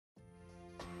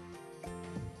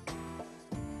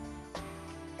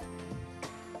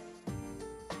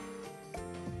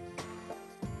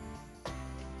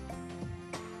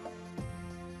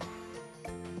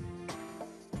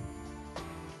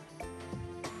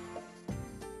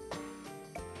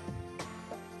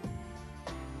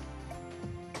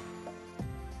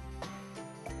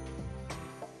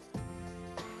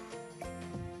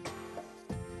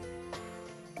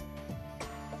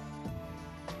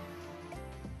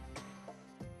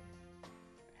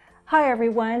Hi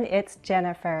everyone, it's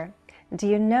Jennifer. Do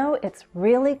you know it's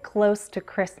really close to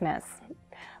Christmas?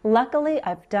 Luckily,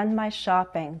 I've done my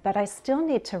shopping, but I still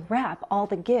need to wrap all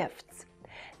the gifts.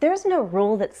 There's no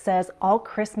rule that says all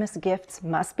Christmas gifts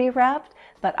must be wrapped,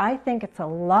 but I think it's a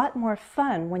lot more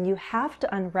fun when you have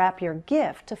to unwrap your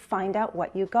gift to find out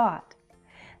what you got.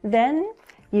 Then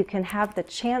you can have the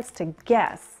chance to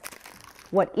guess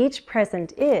what each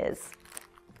present is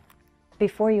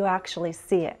before you actually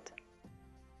see it.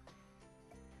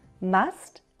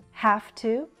 Must, have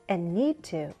to, and need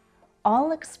to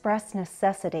all express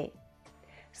necessity.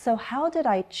 So how did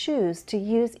I choose to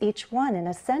use each one in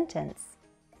a sentence?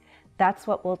 That's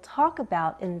what we'll talk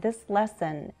about in this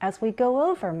lesson as we go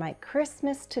over my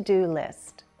Christmas to-do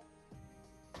list.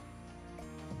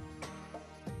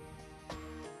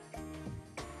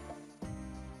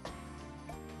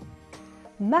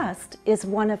 Must is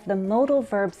one of the modal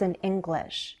verbs in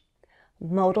English.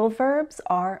 Modal verbs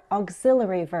are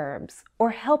auxiliary verbs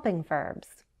or helping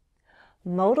verbs.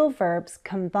 Modal verbs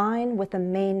combine with a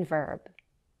main verb.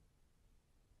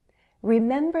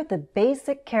 Remember the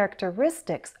basic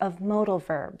characteristics of modal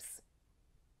verbs.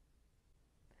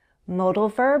 Modal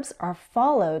verbs are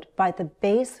followed by the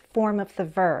base form of the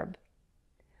verb.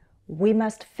 We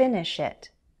must finish it.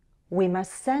 We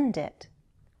must send it.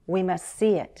 We must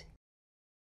see it.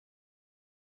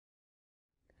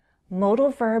 Modal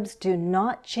verbs do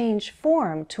not change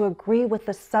form to agree with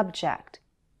the subject.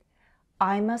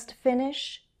 I must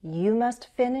finish, you must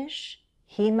finish,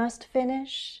 he must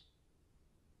finish.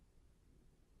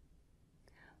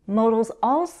 Modals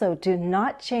also do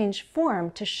not change form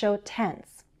to show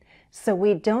tense, so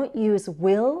we don't use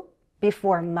will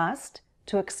before must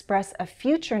to express a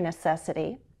future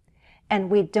necessity, and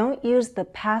we don't use the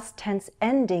past tense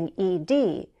ending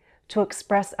ed to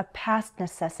express a past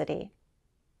necessity.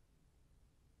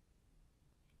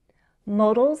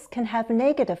 Modals can have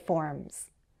negative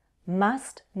forms.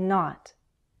 Must not.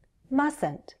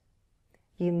 Mustn't.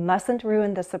 You mustn't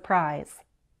ruin the surprise.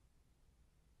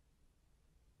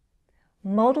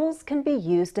 Modals can be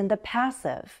used in the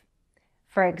passive.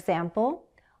 For example,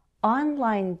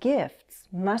 online gifts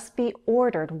must be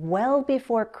ordered well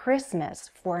before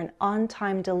Christmas for an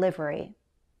on-time delivery.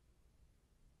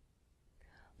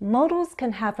 Modals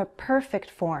can have a perfect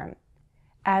form,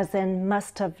 as in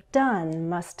must have done,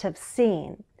 must have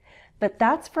seen. But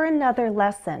that's for another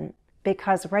lesson,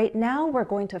 because right now we're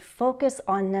going to focus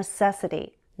on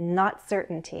necessity, not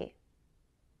certainty.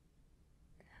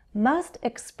 Must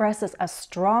expresses a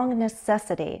strong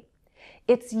necessity.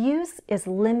 Its use is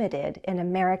limited in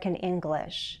American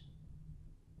English.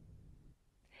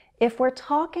 If we're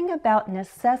talking about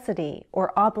necessity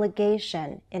or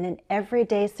obligation in an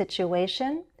everyday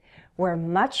situation, we're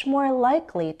much more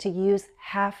likely to use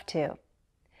have to.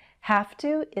 Have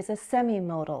to is a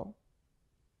semi-modal.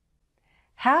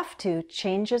 Have to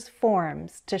changes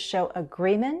forms to show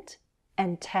agreement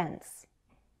and tense.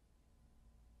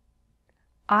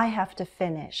 I have to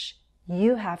finish.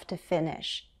 You have to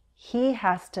finish. He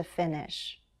has to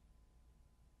finish.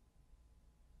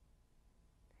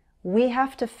 We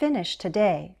have to finish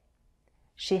today.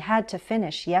 She had to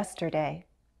finish yesterday.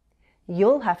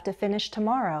 You'll have to finish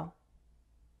tomorrow.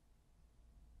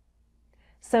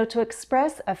 So to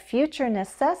express a future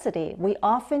necessity, we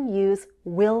often use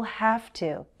will have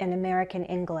to in American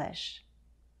English.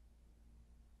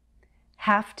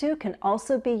 Have to can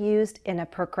also be used in a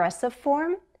progressive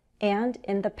form and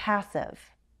in the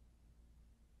passive.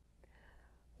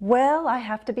 Well, I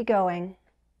have to be going.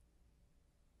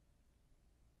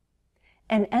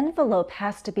 An envelope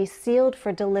has to be sealed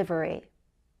for delivery.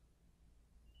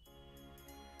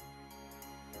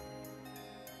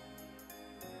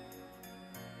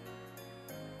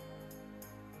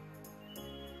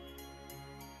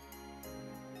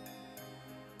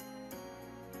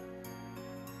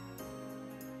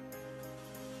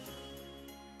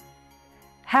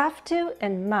 Have to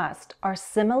and must are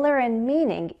similar in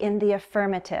meaning in the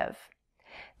affirmative.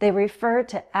 They refer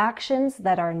to actions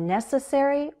that are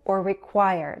necessary or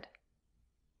required.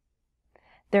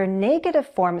 Their negative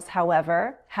forms,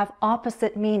 however, have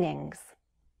opposite meanings.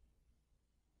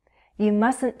 You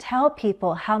mustn't tell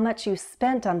people how much you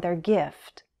spent on their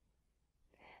gift.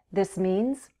 This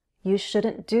means you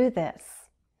shouldn't do this.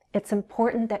 It's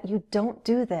important that you don't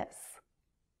do this.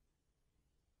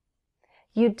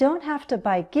 You don't have to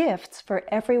buy gifts for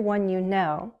everyone you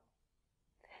know.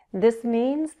 This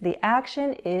means the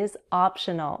action is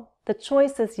optional. The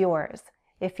choice is yours.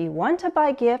 If you want to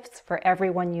buy gifts for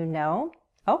everyone you know,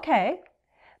 okay.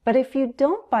 But if you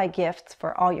don't buy gifts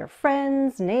for all your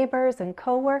friends, neighbors, and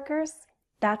coworkers,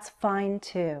 that's fine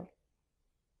too.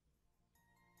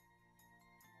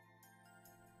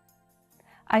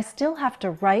 I still have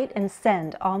to write and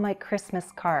send all my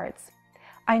Christmas cards.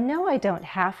 I know I don't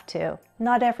have to,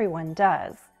 not everyone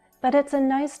does, but it's a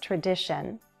nice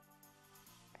tradition.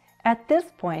 At this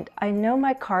point, I know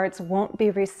my cards won't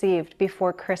be received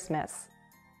before Christmas.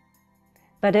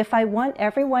 But if I want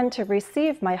everyone to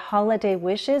receive my holiday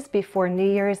wishes before New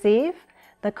Year's Eve,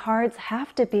 the cards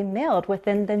have to be mailed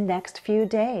within the next few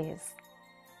days.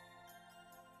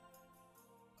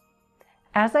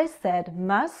 As I said,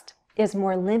 must is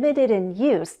more limited in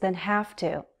use than have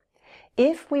to.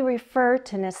 If we refer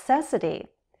to necessity,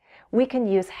 we can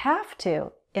use have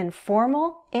to in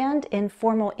formal and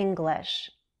informal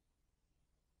English.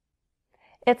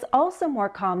 It's also more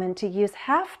common to use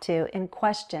have to in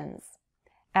questions,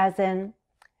 as in,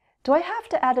 do I have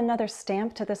to add another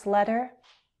stamp to this letter?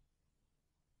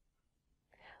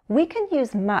 We can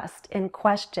use must in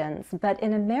questions, but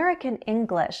in American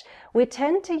English, we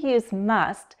tend to use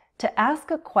must to ask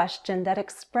a question that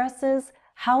expresses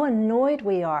how annoyed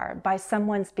we are by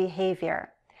someone's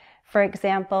behavior. For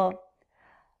example,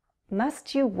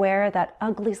 must you wear that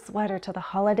ugly sweater to the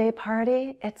holiday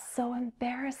party? It's so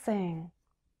embarrassing.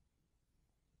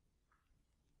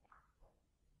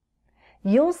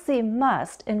 You'll see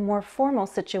must in more formal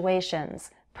situations,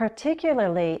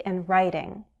 particularly in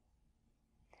writing.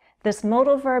 This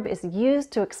modal verb is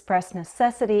used to express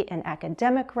necessity in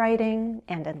academic writing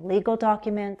and in legal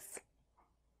documents.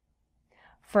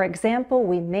 For example,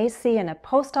 we may see in a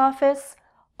post office,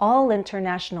 all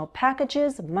international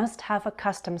packages must have a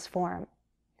customs form.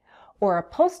 Or a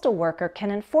postal worker can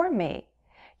inform me,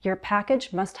 your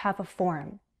package must have a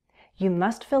form. You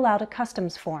must fill out a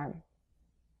customs form.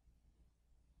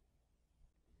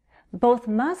 Both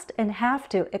must and have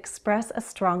to express a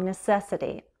strong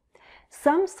necessity.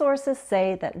 Some sources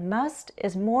say that must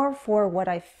is more for what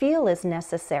I feel is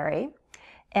necessary,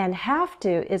 and have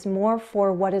to is more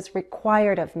for what is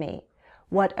required of me,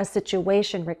 what a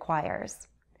situation requires.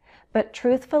 But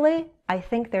truthfully, I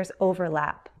think there's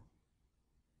overlap.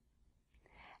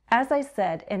 As I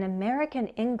said, in American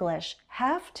English,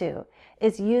 have to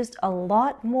is used a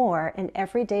lot more in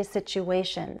everyday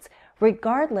situations,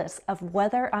 regardless of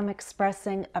whether I'm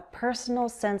expressing a personal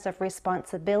sense of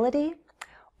responsibility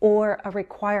or a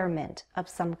requirement of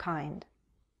some kind.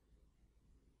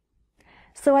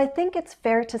 So I think it's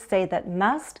fair to say that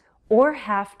must or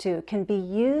have to can be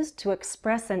used to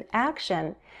express an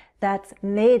action that's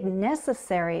made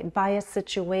necessary by a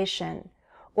situation,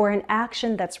 or an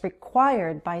action that's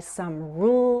required by some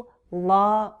rule,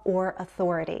 law, or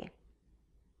authority.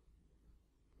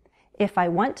 If I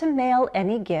want to mail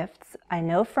any gifts, I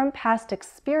know from past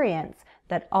experience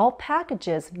that all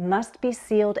packages must be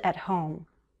sealed at home.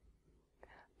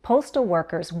 Postal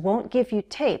workers won't give you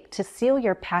tape to seal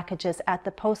your packages at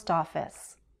the post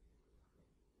office.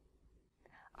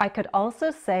 I could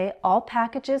also say all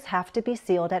packages have to be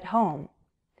sealed at home.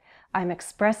 I'm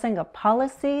expressing a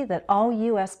policy that all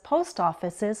U.S. post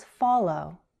offices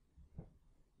follow.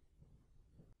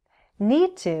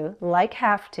 Need to, like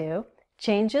have to,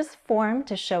 changes form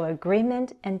to show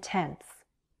agreement and tense.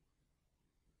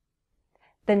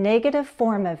 The negative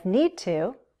form of need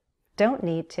to, don't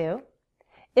need to,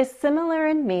 is similar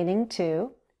in meaning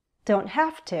to don't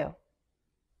have to.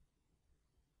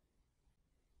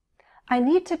 I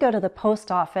need to go to the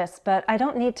post office, but I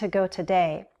don't need to go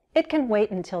today. It can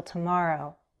wait until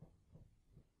tomorrow.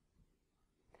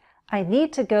 I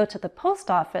need to go to the post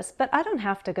office, but I don't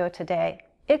have to go today.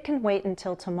 It can wait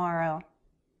until tomorrow.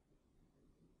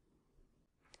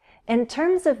 In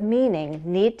terms of meaning,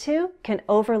 need to can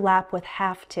overlap with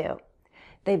have to.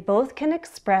 They both can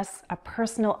express a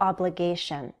personal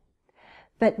obligation.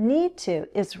 But need to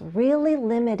is really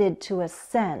limited to a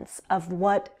sense of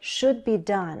what should be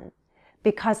done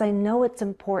because I know it's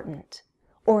important,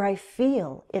 or I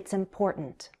feel it's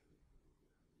important.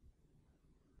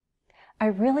 I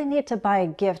really need to buy a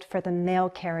gift for the mail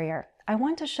carrier. I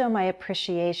want to show my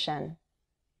appreciation.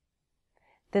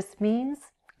 This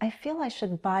means I feel I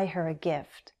should buy her a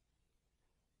gift.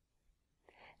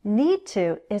 Need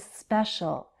to is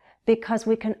special because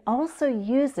we can also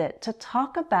use it to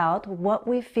talk about what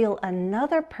we feel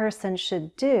another person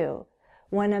should do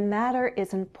when a matter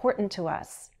is important to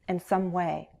us in some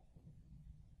way.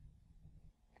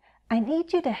 I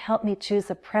need you to help me choose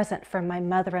a present for my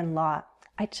mother-in-law.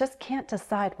 I just can't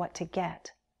decide what to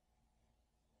get.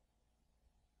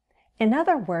 In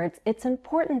other words, it's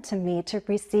important to me to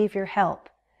receive your help.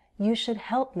 You should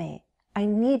help me. I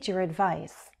need your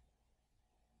advice.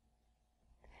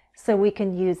 So we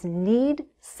can use need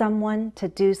someone to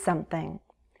do something.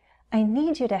 I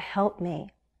need you to help me.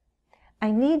 I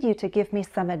need you to give me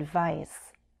some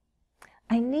advice.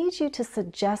 I need you to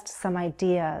suggest some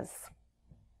ideas.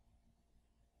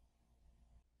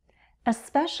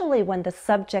 Especially when the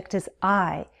subject is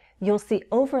I, you'll see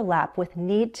overlap with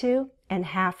need to and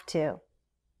have to.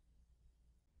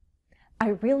 I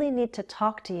really need to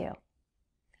talk to you.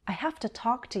 I have to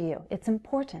talk to you. It's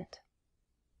important.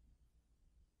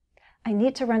 I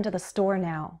need to run to the store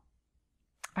now.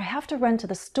 I have to run to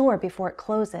the store before it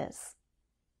closes.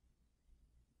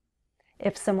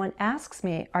 If someone asks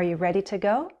me, "Are you ready to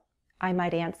go?" I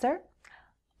might answer,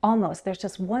 "Almost. There's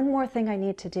just one more thing I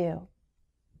need to do."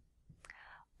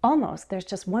 Almost. There's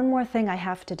just one more thing I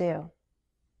have to do.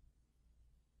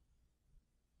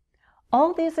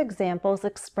 All these examples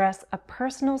express a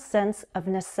personal sense of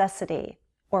necessity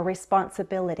or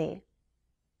responsibility.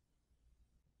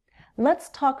 Let's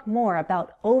talk more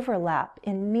about overlap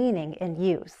in meaning and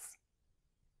use.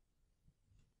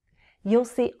 You'll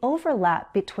see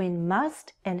overlap between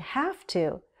must and have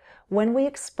to when we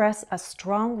express a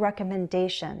strong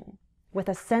recommendation with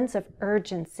a sense of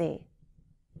urgency.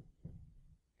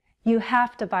 You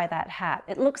have to buy that hat.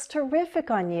 It looks terrific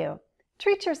on you.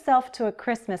 Treat yourself to a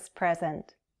Christmas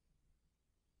present.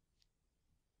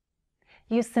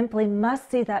 You simply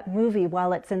must see that movie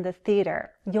while it's in the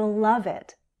theater. You'll love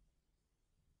it.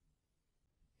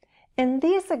 In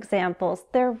these examples,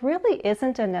 there really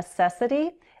isn't a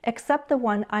necessity except the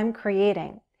one I'm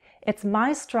creating. It's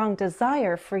my strong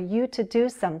desire for you to do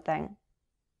something.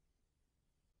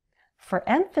 For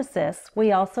emphasis,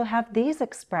 we also have these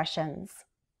expressions.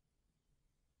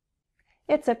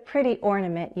 It's a pretty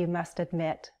ornament, you must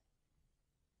admit.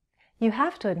 You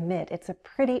have to admit it's a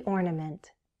pretty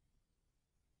ornament.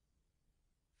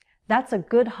 That's a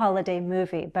good holiday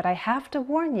movie, but I have to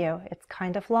warn you, it's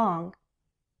kind of long.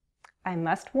 I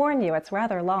must warn you, it's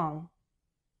rather long.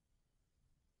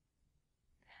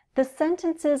 The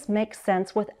sentences make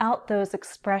sense without those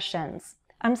expressions.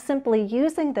 I'm simply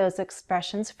using those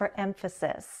expressions for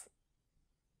emphasis.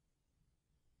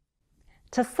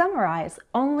 To summarize,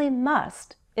 only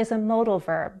must is a modal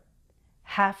verb.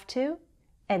 Have to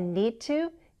and need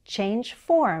to change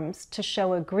forms to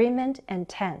show agreement and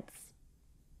tense.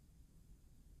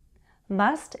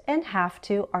 Must and have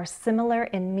to are similar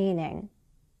in meaning.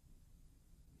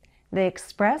 They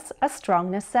express a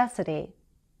strong necessity.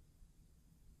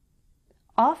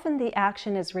 Often the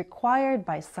action is required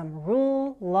by some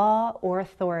rule, law, or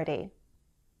authority.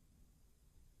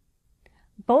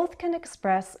 Both can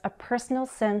express a personal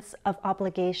sense of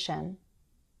obligation.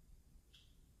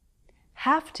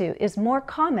 Have to is more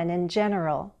common in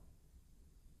general.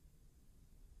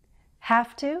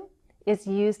 Have to is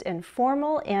used in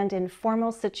formal and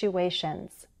informal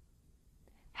situations.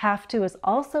 Have to is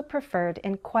also preferred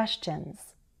in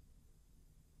questions.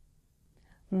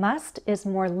 Must is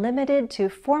more limited to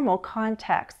formal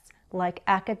contexts like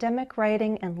academic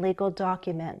writing and legal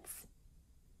documents.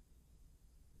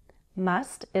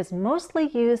 Must is mostly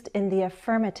used in the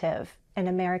affirmative in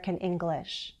American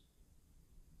English.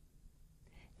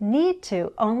 Need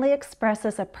to only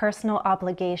expresses a personal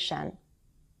obligation.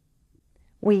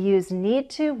 We use need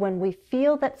to when we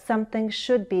feel that something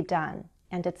should be done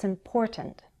and it's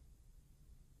important.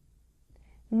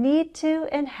 Need to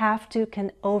and have to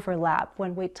can overlap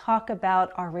when we talk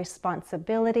about our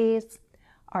responsibilities,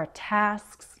 our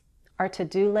tasks, our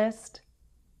to-do list.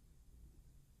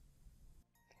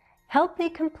 Help me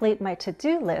complete my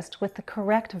to-do list with the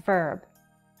correct verb.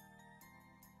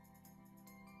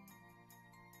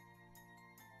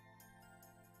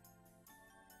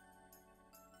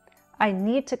 I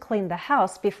need to clean the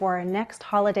house before our next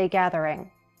holiday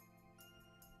gathering.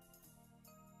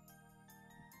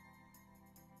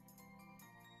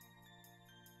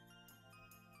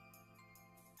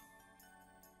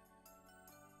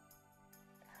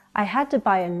 I had to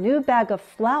buy a new bag of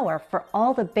flour for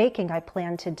all the baking I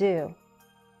planned to do.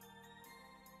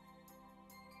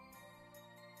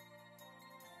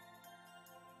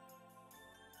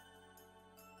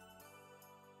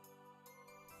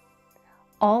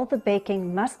 All the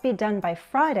baking must be done by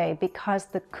Friday because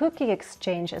the cookie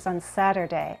exchange is on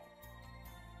Saturday.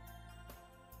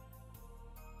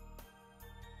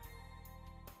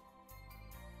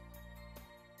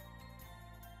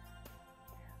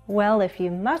 Well, if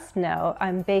you must know,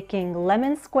 I'm baking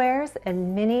lemon squares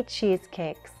and mini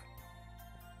cheesecakes.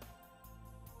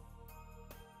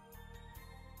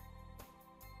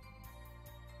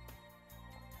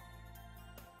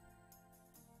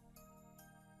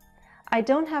 I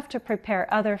don't have to prepare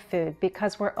other food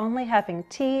because we're only having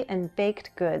tea and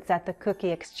baked goods at the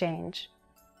cookie exchange.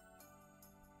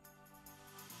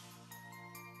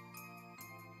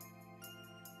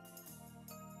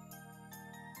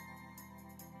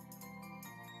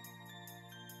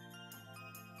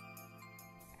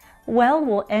 Well,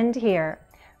 we'll end here.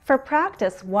 For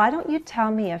practice, why don't you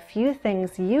tell me a few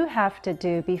things you have to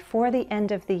do before the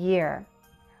end of the year?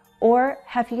 Or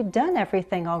have you done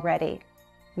everything already?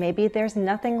 Maybe there's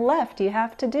nothing left you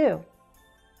have to do.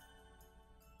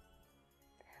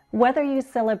 Whether you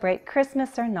celebrate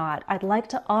Christmas or not, I'd like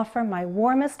to offer my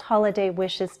warmest holiday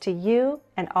wishes to you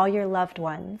and all your loved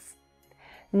ones.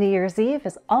 New Year's Eve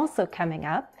is also coming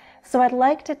up, so I'd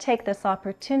like to take this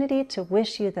opportunity to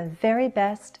wish you the very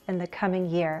best in the coming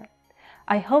year.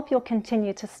 I hope you'll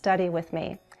continue to study with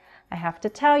me. I have to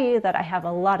tell you that I have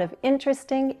a lot of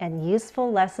interesting and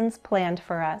useful lessons planned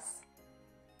for us.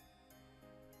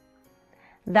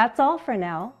 That's all for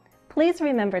now. Please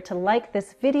remember to like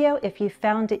this video if you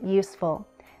found it useful.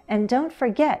 And don't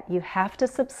forget, you have to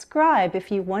subscribe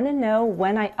if you want to know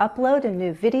when I upload a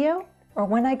new video or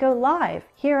when I go live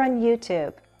here on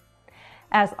YouTube.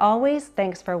 As always,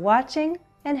 thanks for watching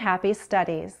and happy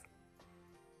studies.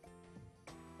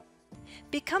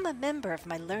 Become a member of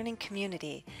my learning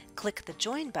community. Click the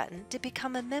Join button to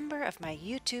become a member of my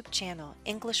YouTube channel,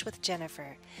 English with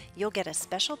Jennifer. You'll get a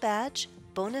special badge,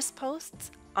 bonus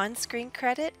posts, on-screen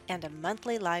credit, and a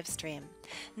monthly live stream.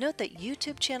 Note that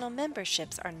YouTube channel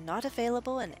memberships are not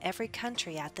available in every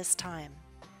country at this time.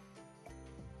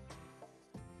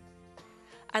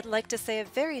 I'd like to say a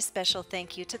very special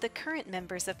thank you to the current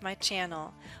members of my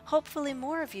channel. Hopefully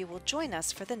more of you will join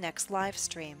us for the next live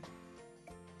stream.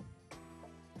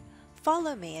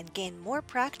 Follow me and gain more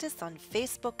practice on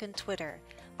Facebook and Twitter.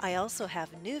 I also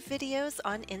have new videos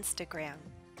on Instagram.